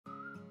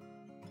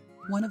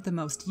One of the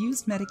most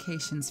used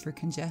medications for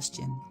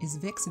congestion is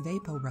Vicks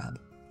VapoRub,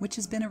 which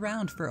has been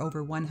around for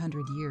over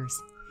 100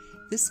 years.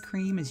 This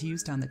cream is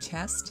used on the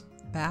chest,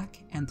 back,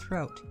 and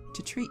throat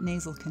to treat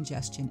nasal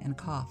congestion and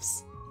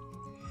coughs.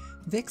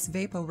 Vicks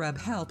VapoRub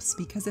helps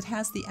because it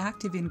has the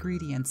active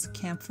ingredients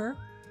camphor,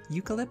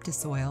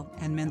 eucalyptus oil,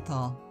 and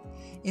menthol.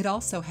 It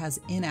also has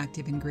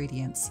inactive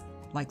ingredients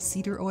like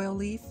cedar oil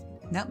leaf,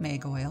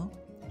 nutmeg oil,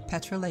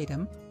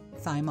 petrolatum,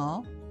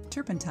 thymol,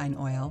 turpentine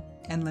oil,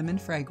 and lemon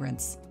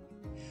fragrance.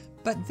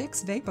 But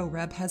Vicks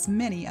VapoRub has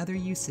many other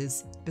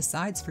uses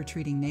besides for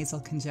treating nasal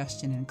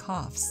congestion and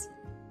coughs.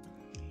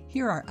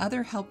 Here are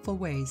other helpful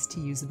ways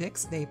to use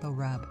Vicks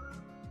VapoRub.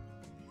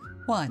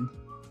 1.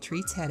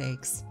 Treats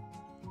headaches.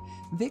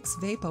 Vicks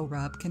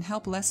VapoRub can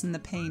help lessen the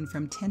pain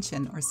from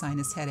tension or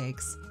sinus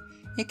headaches.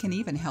 It can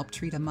even help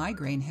treat a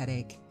migraine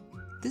headache.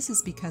 This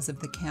is because of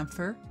the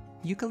camphor,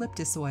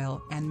 eucalyptus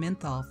oil, and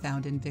menthol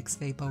found in Vicks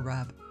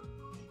VapoRub.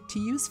 To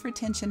use for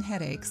tension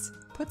headaches,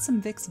 put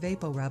some Vicks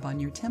VapoRub on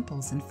your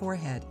temples and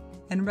forehead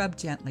and rub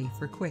gently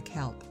for quick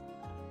help.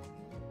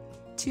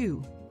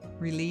 2.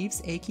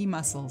 Relieves achy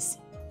muscles.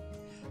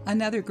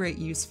 Another great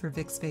use for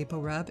Vicks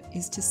VapoRub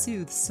is to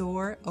soothe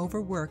sore,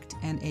 overworked,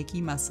 and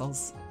achy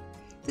muscles.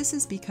 This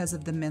is because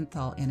of the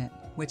menthol in it,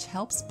 which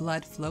helps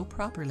blood flow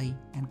properly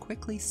and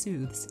quickly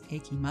soothes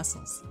achy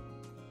muscles.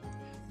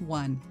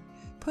 1.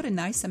 Put a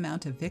nice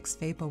amount of Vicks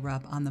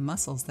VapoRub on the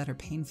muscles that are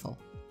painful.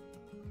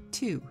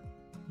 2.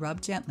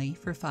 Rub gently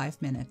for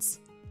 5 minutes.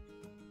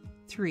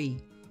 3.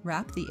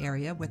 Wrap the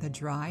area with a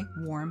dry,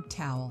 warm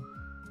towel.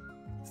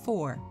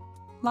 4.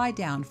 Lie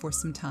down for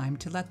some time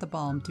to let the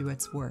balm do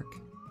its work.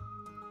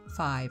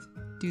 5.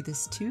 Do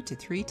this 2 to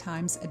 3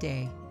 times a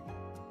day.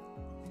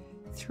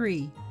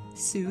 3.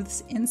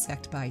 Soothes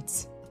insect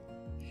bites.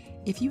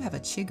 If you have a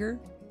chigger,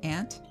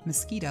 ant,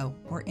 mosquito,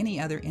 or any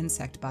other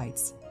insect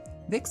bites,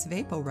 Vicks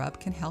VapoRub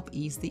can help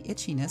ease the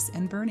itchiness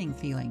and burning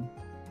feeling.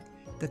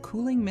 The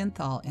cooling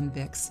menthol in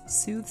Vicks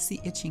soothes the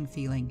itching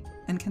feeling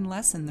and can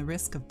lessen the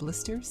risk of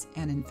blisters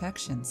and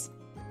infections.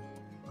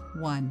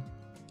 1.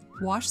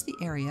 Wash the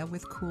area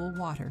with cool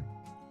water.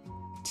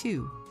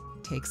 2.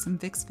 Take some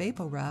Vicks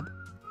VapoRub,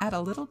 add a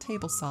little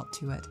table salt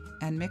to it,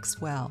 and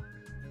mix well.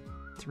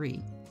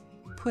 3.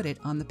 Put it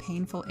on the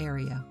painful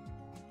area.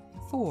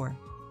 4.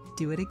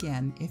 Do it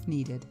again if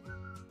needed.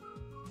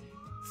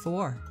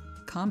 4.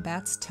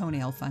 Combats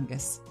toenail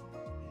fungus.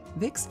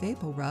 Vicks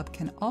VapoRub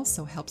can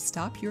also help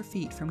stop your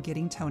feet from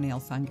getting toenail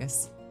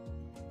fungus.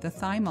 The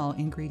thymol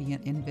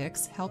ingredient in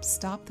Vicks helps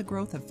stop the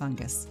growth of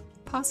fungus,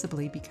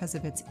 possibly because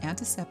of its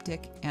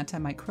antiseptic,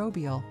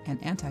 antimicrobial,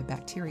 and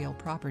antibacterial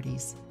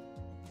properties.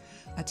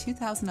 A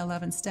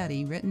 2011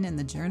 study written in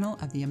the Journal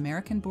of the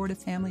American Board of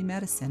Family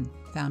Medicine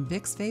found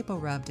Vicks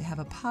VapoRub to have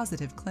a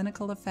positive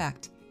clinical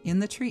effect in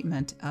the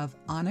treatment of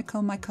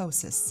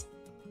onychomycosis.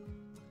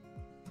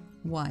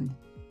 1.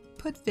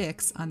 Put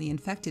Vicks on the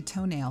infected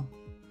toenail,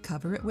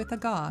 cover it with a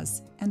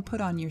gauze, and put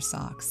on your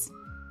socks.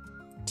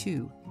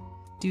 2.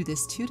 Do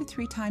this 2 to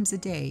 3 times a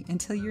day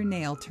until your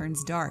nail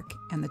turns dark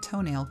and the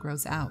toenail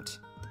grows out.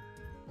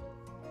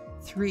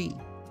 3.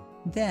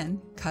 Then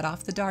cut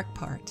off the dark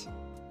part.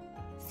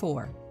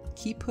 4.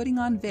 Keep putting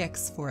on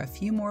Vicks for a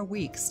few more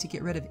weeks to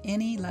get rid of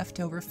any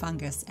leftover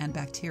fungus and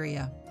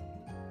bacteria.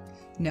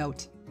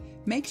 Note: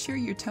 make sure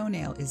your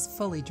toenail is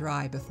fully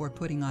dry before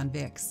putting on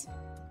Vicks.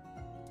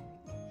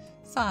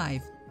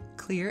 5.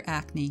 Clear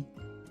acne.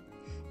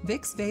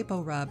 Vicks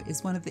VapoRub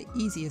is one of the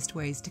easiest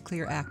ways to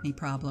clear acne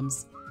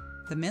problems.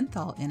 The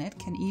menthol in it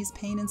can ease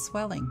pain and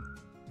swelling.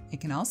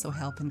 It can also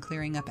help in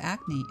clearing up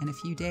acne in a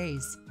few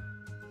days.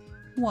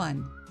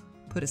 1.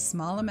 Put a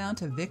small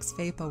amount of Vicks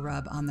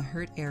VapoRub on the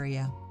hurt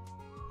area.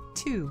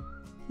 2.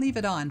 Leave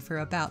it on for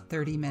about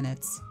 30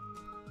 minutes.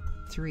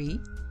 3.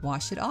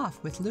 Wash it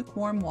off with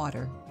lukewarm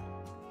water.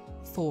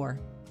 4.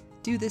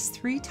 Do this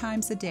 3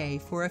 times a day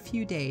for a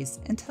few days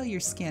until your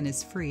skin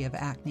is free of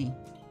acne.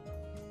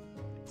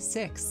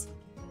 6.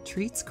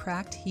 Treats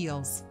cracked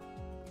heels.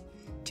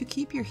 To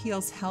keep your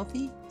heels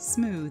healthy,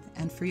 smooth,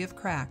 and free of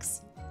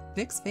cracks,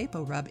 Vicks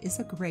VapoRub is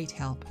a great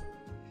help.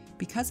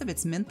 Because of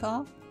its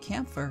menthol,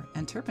 camphor,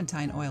 and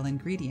turpentine oil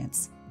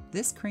ingredients,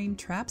 this cream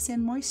traps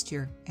in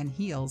moisture and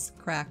heals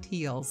cracked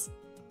heels.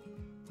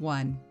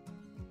 1.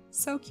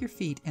 Soak your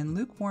feet in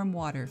lukewarm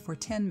water for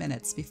 10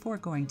 minutes before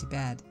going to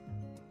bed.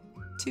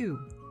 2.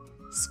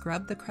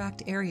 Scrub the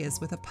cracked areas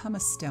with a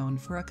pumice stone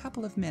for a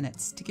couple of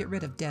minutes to get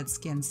rid of dead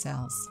skin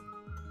cells.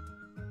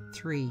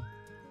 3.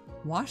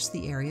 Wash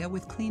the area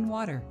with clean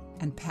water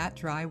and pat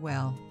dry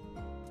well.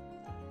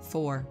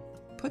 4.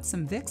 Put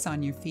some Vicks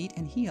on your feet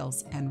and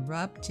heels and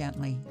rub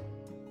gently.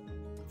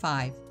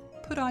 5.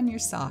 Put on your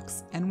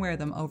socks and wear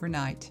them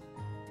overnight.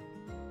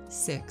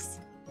 6.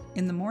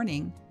 In the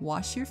morning,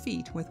 wash your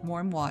feet with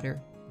warm water.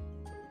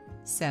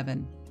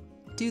 7.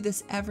 Do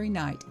this every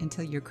night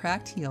until your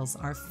cracked heels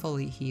are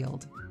fully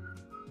healed.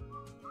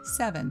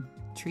 7.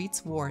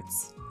 Treats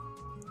warts.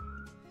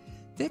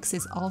 Vicks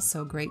is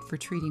also great for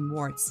treating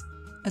warts,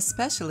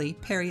 especially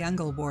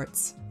periungual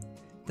warts.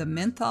 The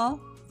menthol,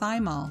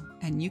 Thymol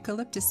and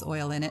eucalyptus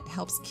oil in it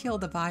helps kill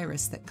the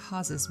virus that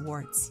causes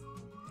warts.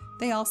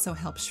 They also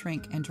help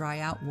shrink and dry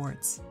out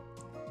warts.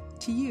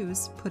 To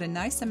use, put a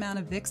nice amount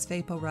of Vicks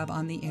VapoRub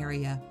on the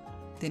area,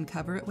 then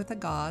cover it with a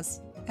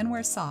gauze and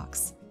wear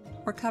socks,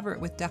 or cover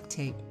it with duct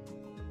tape.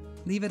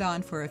 Leave it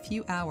on for a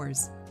few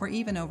hours or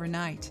even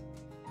overnight.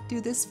 Do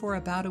this for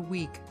about a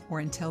week or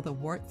until the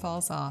wart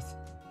falls off.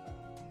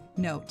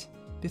 Note,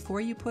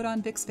 before you put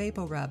on Vicks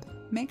VapoRub,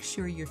 make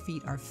sure your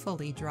feet are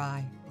fully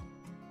dry.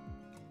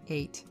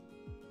 8.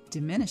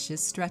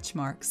 Diminishes stretch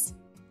marks.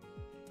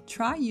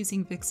 Try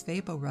using Vicks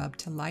VapoRub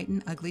to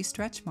lighten ugly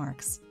stretch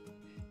marks.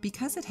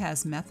 Because it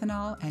has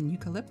methanol and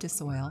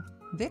eucalyptus oil,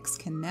 Vicks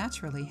can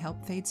naturally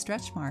help fade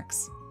stretch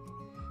marks.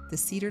 The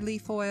cedar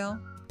leaf oil,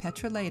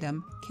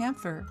 petrolatum,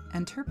 camphor,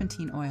 and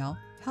turpentine oil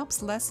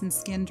helps lessen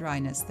skin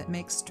dryness that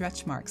makes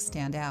stretch marks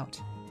stand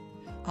out.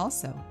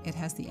 Also, it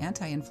has the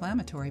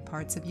anti-inflammatory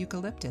parts of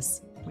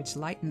eucalyptus, which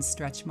lightens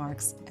stretch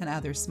marks and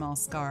other small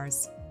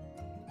scars.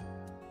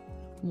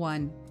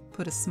 1.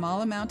 Put a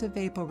small amount of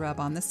VapoRub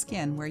on the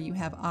skin where you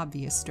have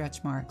obvious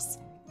stretch marks.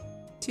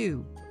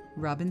 2.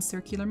 Rub in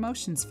circular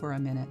motions for a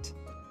minute.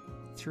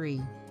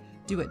 3.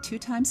 Do it 2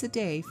 times a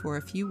day for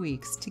a few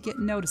weeks to get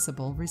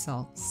noticeable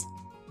results.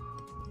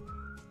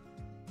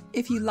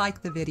 If you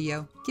like the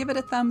video, give it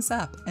a thumbs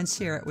up and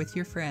share it with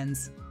your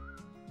friends.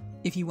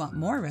 If you want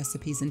more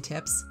recipes and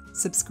tips,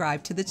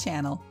 subscribe to the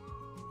channel.